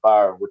Fall in the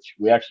Fire, which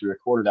we actually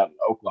recorded out in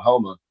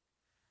Oklahoma.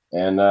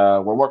 And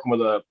we're working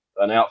with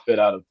an outfit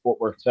out of Fort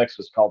Worth,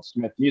 Texas called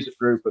Smith Music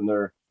Group, and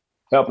they're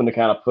helping to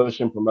kind of push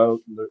and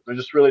promote. They're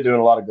just really doing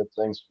a lot of good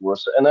things for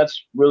us. And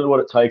that's really what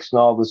it takes in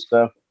all this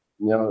stuff.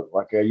 You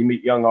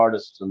meet young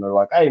artists and they're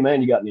like, hey,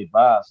 man, you got any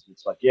advice?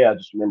 It's like, yeah,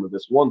 just remember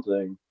this one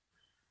thing.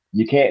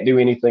 You can't do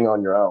anything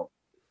on your own,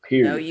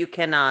 period. No, you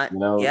cannot.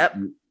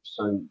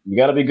 So you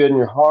got to be good in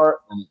your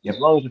heart. And as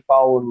long as you're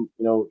following,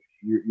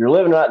 you're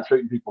living right and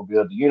treating people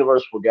good, the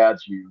universe will guide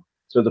you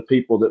to the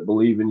people that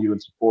believe in you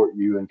and support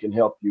you and can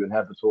help you and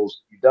have the tools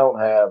that you don't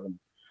have. And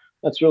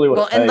that's really what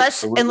well, it takes.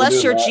 So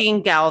unless you're that.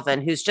 Gene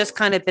Galvin, who's just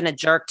kind of been a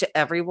jerk to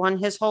everyone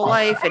his whole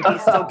life, and he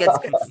still gets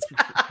good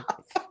stuff.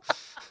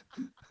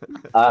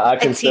 I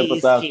can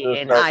sympathize.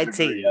 Gene. I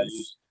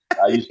tease.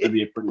 I used to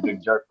be a pretty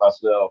big jerk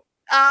myself.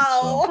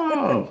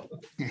 Oh.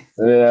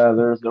 Yeah,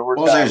 there's no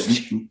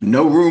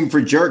room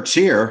for jerks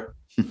here.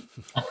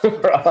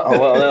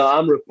 Well, no,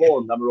 I'm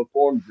reformed. I'm a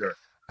reformed jerk.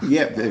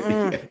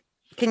 Yeah.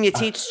 Can you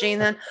teach Gene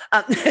then?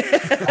 I'm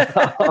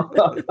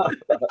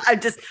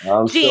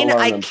Gene,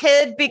 I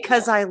kid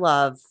because I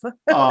love.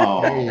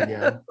 Oh, There you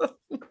go.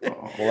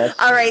 Well,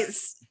 all right.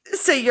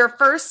 So your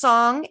first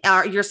song,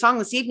 your song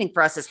this evening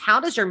for us is "How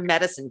Does Your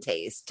Medicine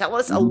Taste?" Tell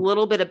us a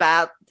little bit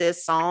about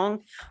this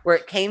song, where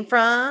it came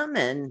from,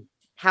 and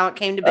how it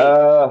came to be.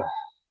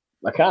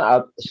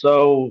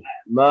 So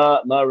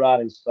my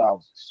writing style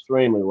is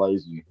extremely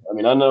lazy. I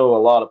mean, I know a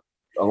lot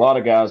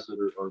of guys that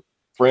are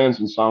friends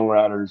and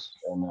songwriters,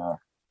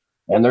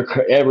 and they're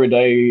every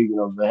day, you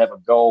know, they have a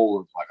goal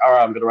of like, all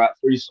right, I'm going to write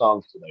 3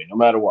 songs today, no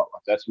matter what.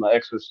 Like, that's my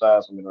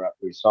exercise. I'm going to write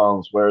 3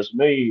 songs. Whereas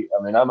me,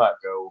 I mean, I might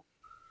go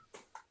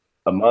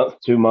a month,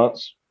 2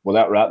 months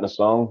without writing a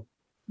song,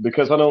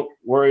 because I don't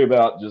worry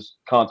about just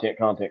content.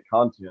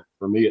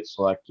 For me, it's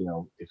like, you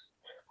know,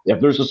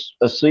 if there's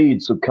a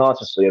seed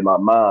subconsciously in my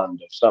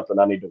mind of something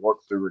I need to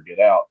work through or get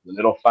out, then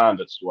it'll find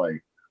its way.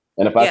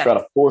 And if I try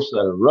to force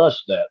that or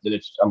rush that, then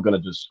I'm going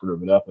to just screw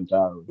it up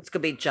entirely. It's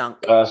going to be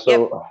junk. How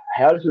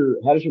does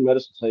your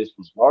medicine taste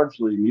was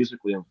largely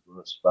musically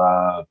influenced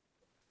by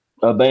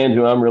a band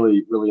who I'm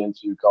really, really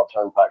into called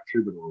Turnpike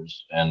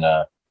Troubadours. And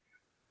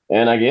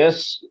I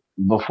guess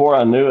before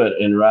I knew it,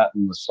 in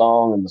writing the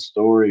song and the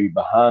story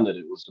behind it,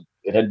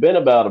 it had been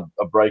about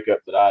a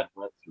breakup that I had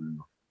went through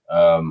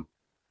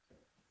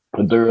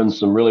during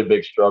some really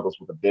big struggles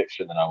with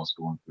addiction that I was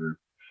going through.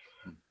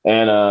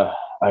 And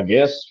I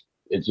guess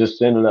it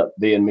just ended up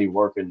being me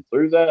working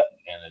through that,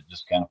 and it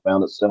just kind of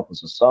found itself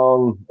as a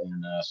song.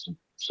 And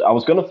so I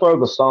was going to throw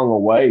the song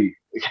away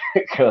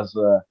because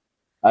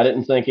I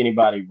didn't think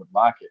anybody would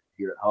like it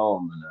here at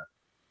home. And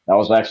I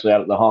was actually out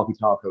at the Honky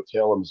Tonk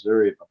Hotel in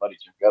Missouri at my buddy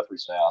Jim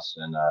Guthrie's house,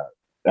 and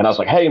I was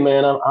like, "Hey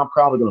man, I'm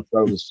probably going to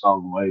throw this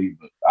song away,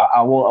 but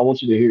I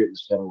want you to hear it and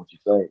just tell me what you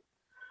think."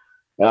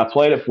 And I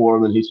played it for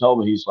him, and he told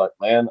me, he's like,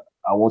 "Man,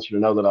 I want you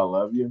to know that I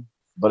love you,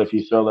 but if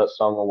you throw that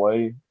song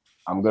away,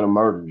 I'm going to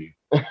murder you."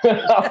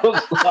 I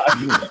was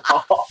like,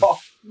 "Oh,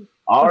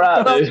 all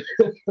right, dude."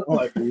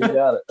 Like, you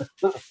got it.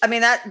 I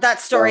mean, that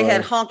story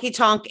had Honky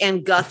Tonk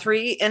and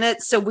Guthrie in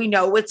it, so we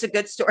know it's a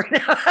good story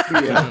now.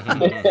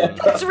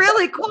 It's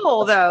really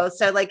cool, though.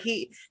 So, like,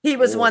 he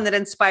was one that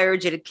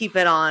inspired you to keep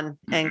it on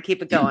and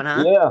keep it going,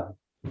 huh?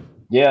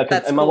 Yeah.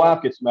 And my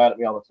wife gets mad at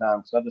me all the time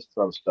because I just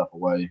throw stuff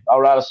away.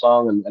 I'll write a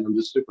song and I'm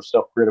just super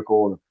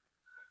self-critical. And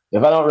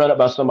if I don't run it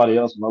by somebody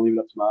else and I leave it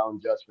up to my own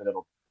judgment,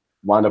 it'll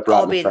wind up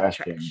right in the trash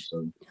can.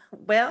 So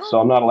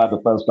I'm not allowed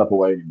to throw stuff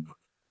away anymore.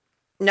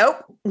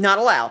 Nope, not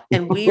allowed.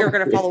 And we are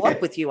going to follow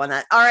up with you on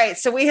that. All right.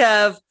 So we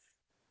have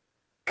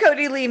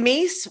Cody Lee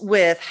Meese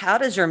with "How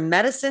Does Your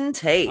Medicine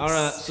Taste?" All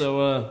right.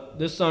 So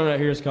this song right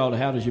here is called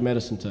 "How Does Your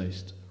Medicine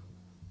Taste?"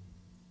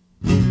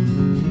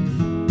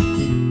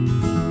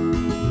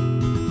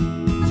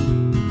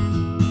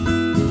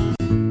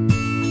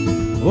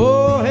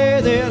 Oh,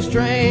 hey there,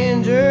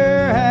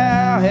 stranger,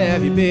 how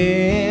have you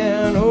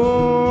been?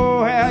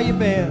 Oh, how you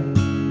been?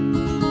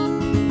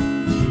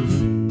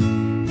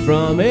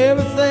 From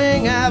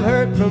everything I've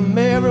heard from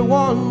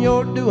everyone,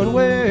 you're doing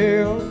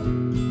well.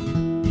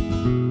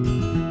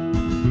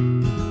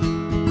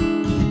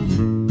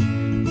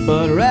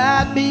 But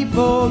right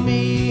before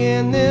me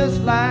in this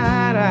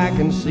light I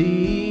can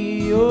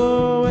see,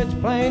 oh, it's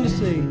plain to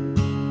see,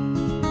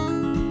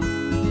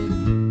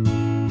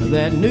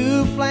 that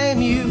new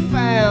flame you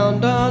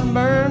found done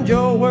burned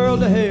your world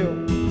to hell.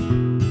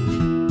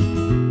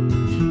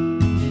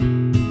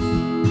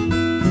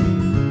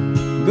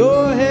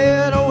 Go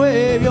ahead and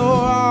wave your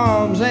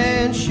arms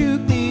and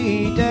shoot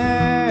me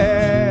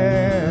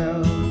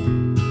down.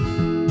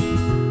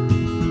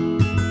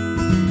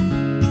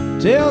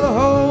 Tell the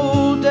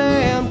whole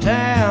damn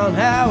town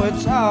how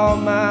it's all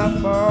my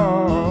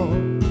fault.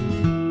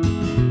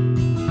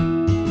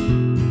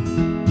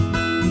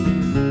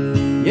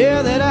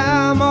 Yeah, that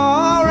I'm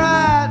all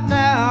right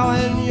now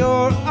and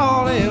you're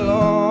all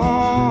alone.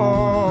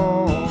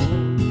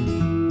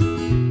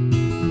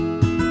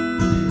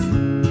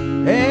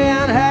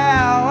 And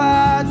how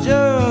I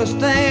just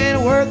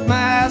ain't worth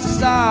my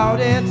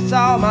salt. It's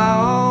all my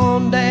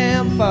own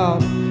damn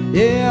fault.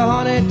 Yeah,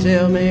 honey,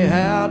 tell me,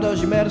 how does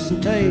your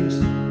medicine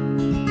taste?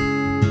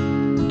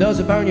 Does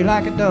it burn you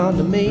like it done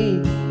to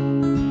me?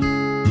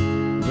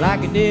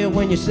 Like it did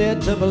when you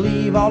said to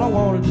believe all I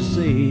wanted to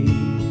see.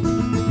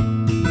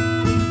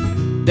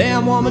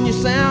 Damn woman, you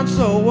sound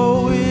so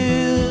woe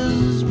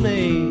is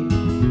me.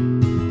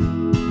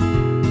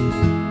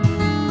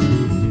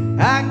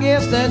 I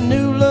guess that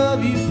new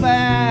love you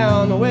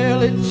found,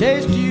 well, it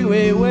chased you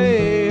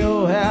away.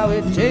 Oh, how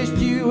it chased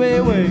you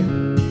away.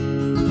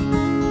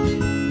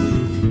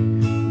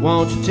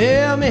 Won't you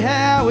tell me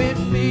how it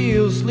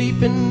feels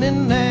sleeping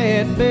in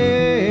that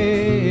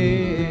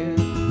bed?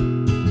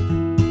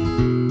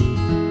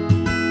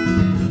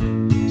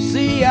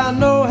 See, I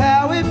know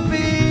how it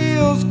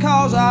feels,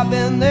 'cause I've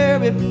been there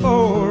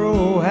before.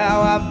 Oh,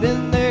 how I've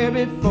been there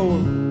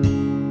before.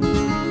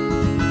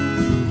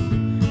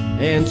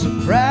 And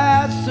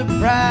surprise,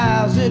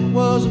 surprise, it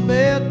was a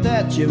bet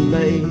that you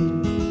made.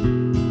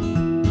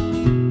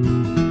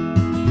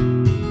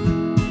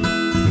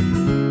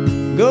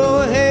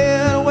 Go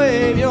ahead,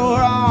 wave your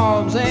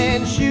arms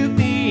and shoot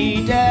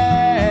me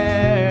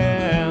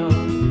down.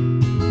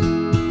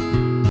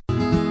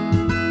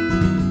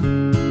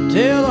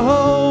 Tell the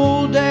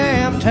whole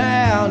damn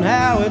town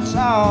how it's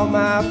all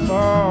my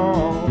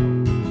fault.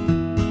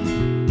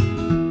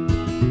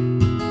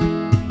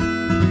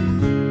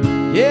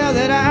 Yeah,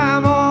 that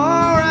I'm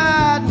all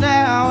right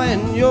now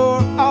and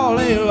you're all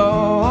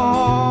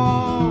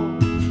alone.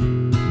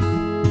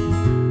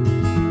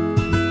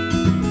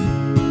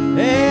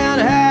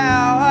 And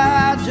how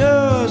I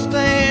just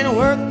ain't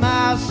worth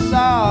my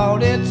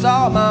salt. It's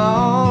all my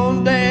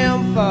own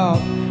damn fault.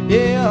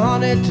 Yeah,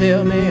 honey,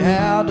 tell me,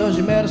 how does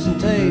your medicine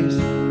taste?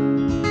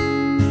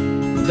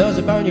 Does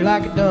it burn you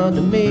like it done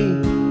to me?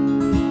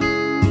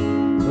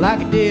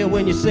 Like it did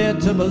when you said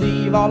to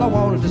believe all I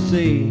wanted to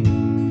see.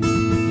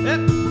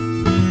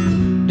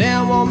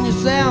 Damn woman, you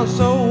sound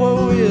so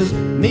woe is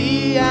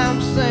me.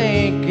 I'm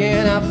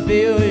sinking, I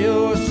feel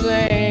you're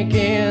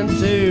sinking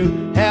too.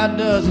 How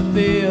does it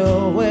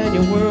feel when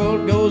your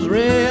world goes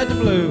red to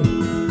blue?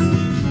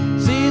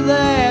 See,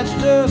 that's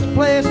just a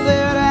place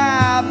that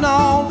I've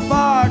known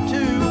far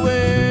too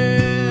well.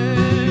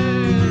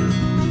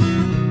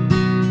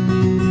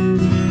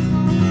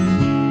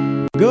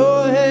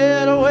 Go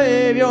ahead and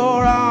wave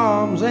your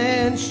arms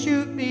and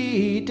shoot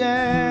me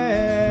down.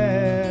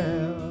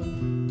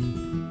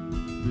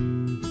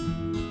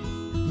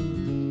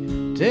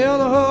 Tell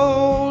the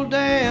whole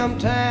damn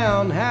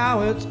town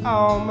how it's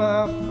all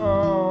my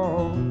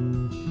fault.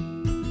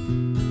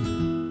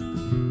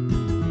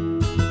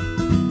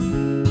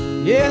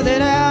 Yeah,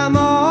 that I'm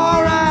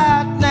all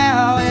right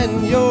now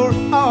and you're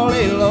all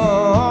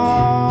alone.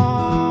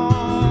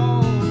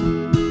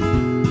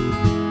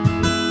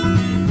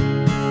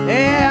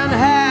 And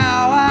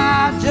how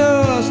I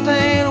just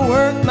ain't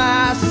worth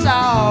my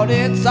salt.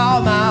 It's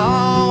all my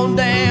own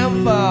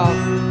damn fault.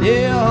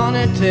 Yeah,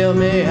 honey, tell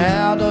me,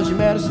 how does your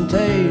medicine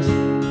taste?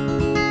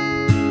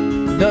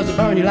 Does it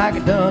burn you like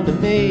it done to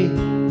me?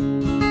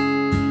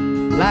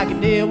 Like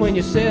it did when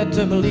you said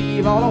to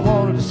believe all I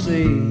wanted to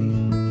see.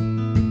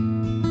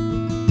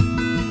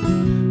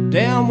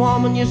 Damn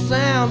woman, you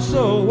sound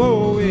so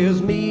woe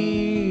is me.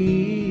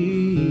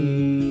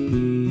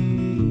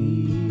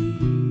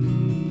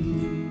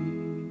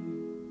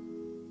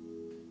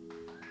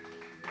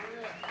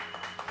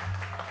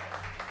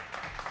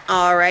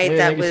 All right, Hey,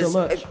 that thank you was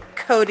so much.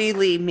 Cody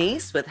Lee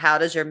Meese with How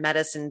Does Your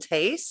Medicine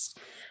Taste?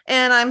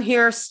 And I'm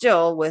here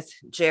still with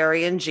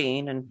Jerry and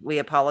Jean, and we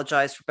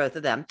apologize for both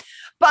of them.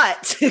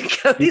 But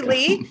Cody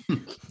Lee,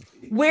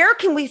 where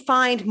can we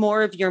find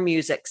more of your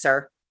music,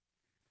 sir?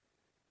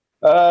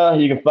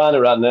 You can find it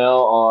right now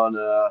on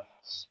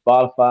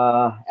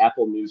Spotify,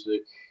 Apple Music.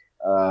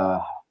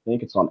 I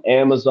think it's on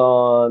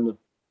Amazon,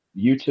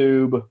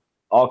 YouTube,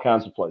 all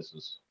kinds of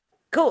places.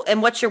 Cool.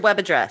 And what's your web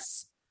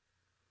address?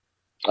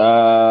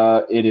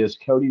 It is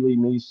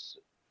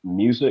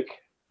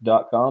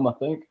CodyLeeMeeseMusic.com, I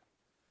think.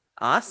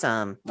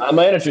 Awesome. My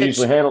manager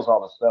usually handles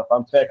all this stuff.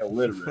 I'm tech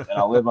illiterate and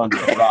I live under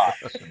a rock.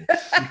 So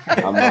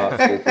I'm not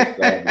super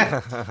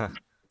savvy.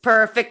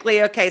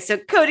 Perfectly. Okay. So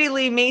Cody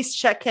Lee Meese,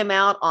 check him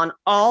out on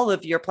all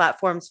of your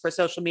platforms for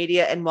social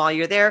media. And while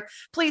you're there,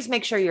 please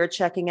make sure you're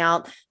checking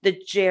out the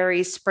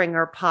Jerry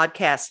Springer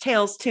podcast,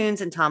 Tales,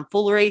 Tunes, and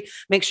Tomfoolery.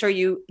 Make sure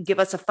you give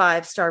us a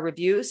 5-star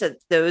review so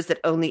those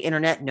that own the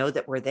internet know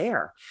that we're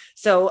there.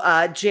 So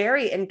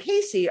Jerry and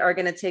Casey are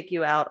going to take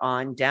you out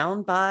on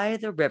Down by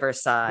the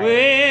Riverside.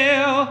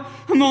 Well,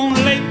 I'm gonna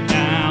lay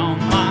down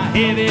my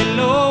heavy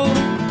load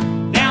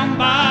down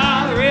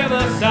by the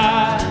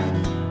riverside,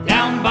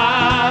 down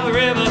by the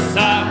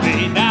riverside,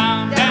 way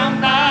down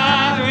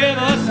by the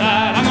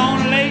riverside. I'm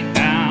gonna lay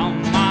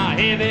down my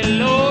heavy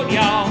load,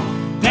 y'all,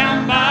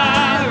 down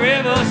by the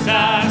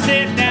riverside.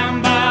 Sit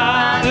down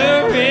by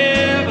the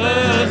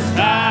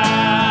riverside.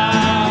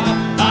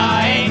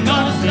 I ain't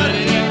gonna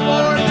study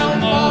anymore no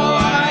more.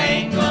 I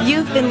ain't gonna.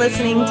 You've been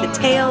listening to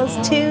Tales,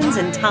 Tunes,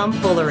 and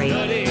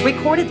Tomfoolery,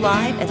 recorded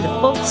live at the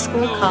Folk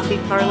School Coffee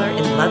Parlor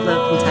in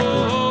Ludlow,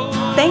 Kentucky.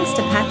 Thanks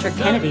to Patrick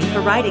Kennedy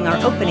for writing our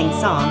opening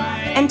song,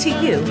 and to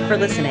you for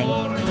listening.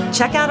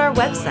 Check out our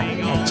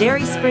website at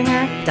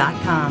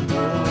jerryspringer.com.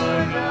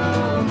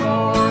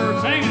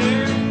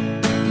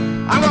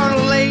 I'm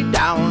gonna lay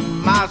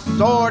down my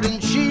sword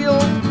and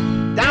shield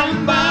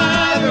down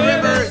by the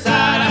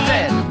riverside. I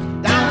said,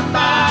 down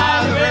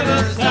by the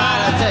riverside.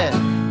 I said,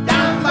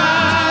 down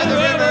by the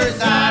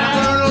riverside.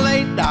 I'm gonna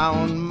lay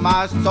down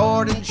my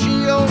sword and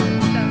shield